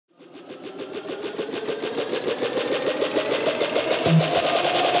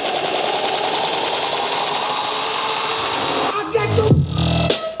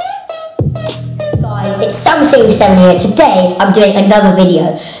it's Sam07 here. Today I'm doing another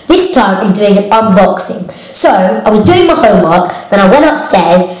video. This time I'm doing an unboxing. So I was doing my homework, then I went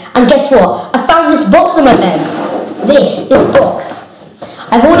upstairs, and guess what? I found this box on my bed. This box.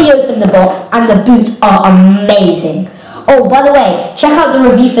 I've already opened the box and the boots are amazing. Oh, by the way, check out the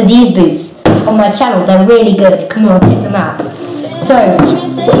review for these boots on my channel. They're really good. Come on, check them out. So,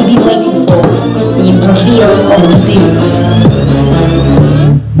 what you've been waiting for, the reveal of the boots.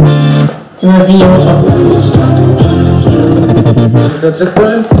 The reveal of the boots.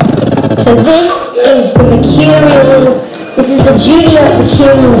 So this is the Mercurial, this is the Junior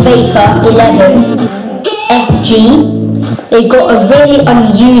Mercurial Vapor 11 FG. They've got a really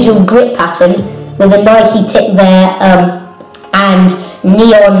unusual grip pattern with a Nike tip there and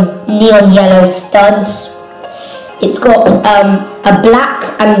neon yellow studs. It's got a black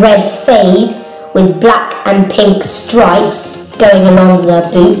and red fade with black and pink stripes going along the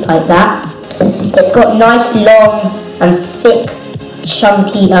boot like that. It's got nice long and thick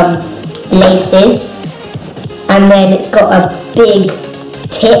chunky laces, and then it's got a big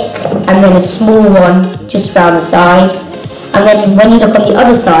tick and then a small one just round the side, and then when you look on the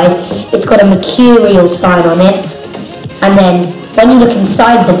other side it's got a Mercurial sign on it, and then when you look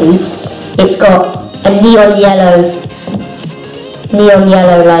inside the boot it's got a neon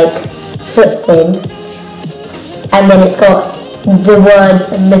yellow like foot thing, and then it's got the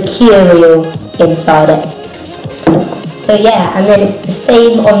words Mercurial inside it. So yeah, and then it's the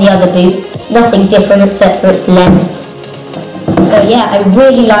same on the other boot, nothing different except for its left. So yeah, I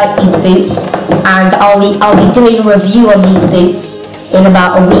really like these boots, and I'll be doing a review on these boots in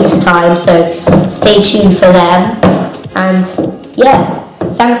about a week's time, so stay tuned for them. And yeah,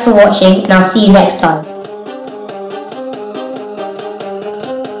 thanks for watching, and I'll see you next time.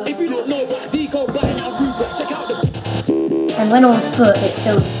 And when on foot it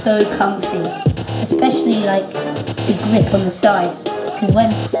feels so comfy, especially like the grip on the sides, because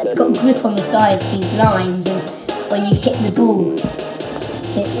when it's got grip on the sides, these lines, and when you hit the ball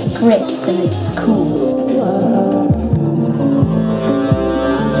it grips and it's cool.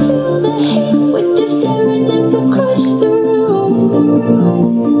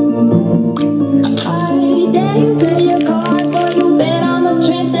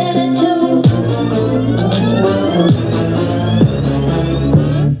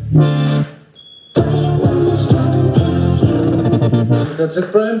 That's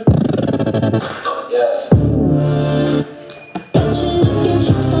it, Brian? Yes.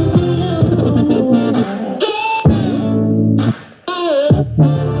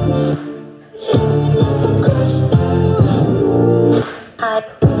 I